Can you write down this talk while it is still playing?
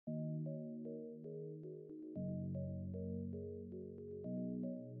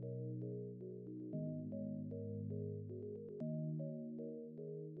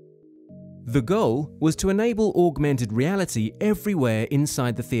The goal was to enable augmented reality everywhere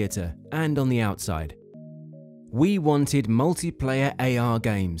inside the theatre and on the outside. We wanted multiplayer AR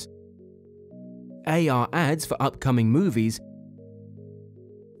games, AR ads for upcoming movies,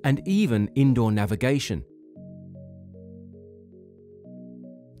 and even indoor navigation.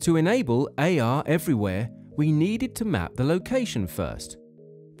 To enable AR everywhere, we needed to map the location first.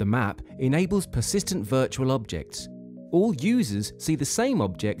 The map enables persistent virtual objects. All users see the same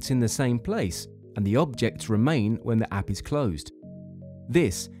objects in the same place, and the objects remain when the app is closed.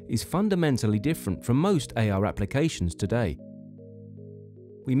 This is fundamentally different from most AR applications today.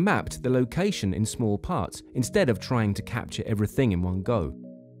 We mapped the location in small parts instead of trying to capture everything in one go.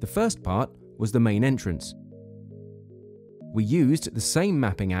 The first part was the main entrance. We used the same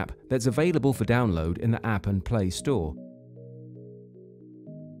mapping app that's available for download in the App and Play Store.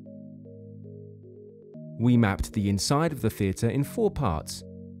 We mapped the inside of the theatre in 4 parts: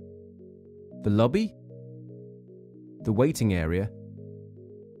 the lobby, the waiting area,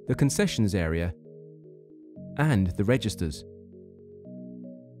 the concessions area, and the registers.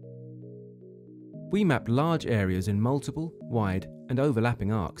 We mapped large areas in multiple, wide, and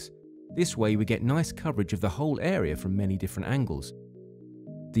overlapping arcs. This way we get nice coverage of the whole area from many different angles.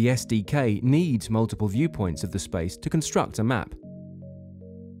 The SDK needs multiple viewpoints of the space to construct a map.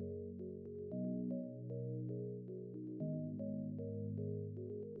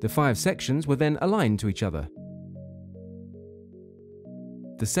 The 5 sections were then aligned to each other.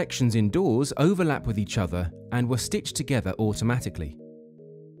 The sections indoors overlap with each other and were stitched together automatically.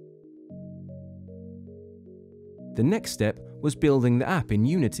 The next step was building the app in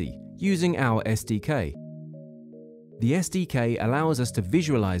Unity using our SDK. The SDK allows us to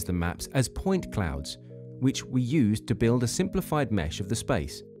visualize the maps as point clouds, which we used to build a simplified mesh of the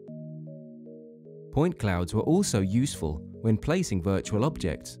space. Point clouds were also useful when placing virtual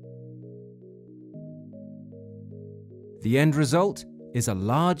objects. The end result is a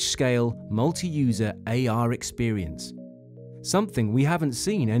large-scale, multi-user AR experience, something we haven't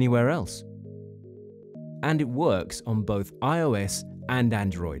seen anywhere else. And it works on both iOS and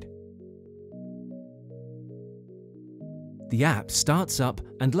Android. The app starts up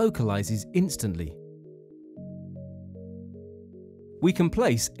and localizes instantly. We can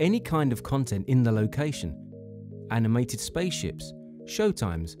place any kind of content in the location: animated spaceships,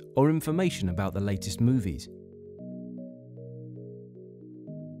 showtimes, or information about the latest movies.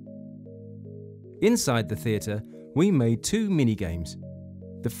 Inside the theatre, we made 2 mini-games.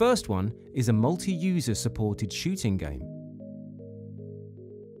 The first one is a multi-user supported shooting game.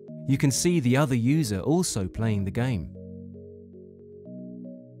 You can see the other user also playing the game.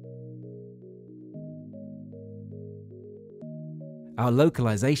 Our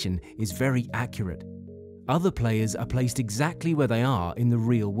localization is very accurate. Other players are placed exactly where they are in the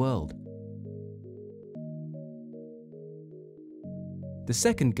real world. The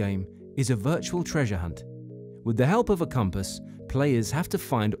second game is a virtual treasure hunt. With the help of a compass, players have to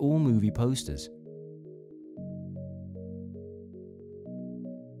find all movie posters.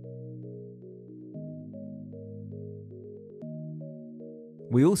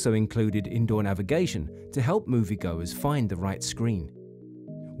 We also included indoor navigation to help moviegoers find the right screen.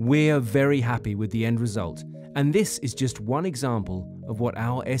 We're very happy with the end result, and this is just one example of what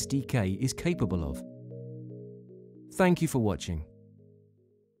our SDK is capable of. Thank you for watching.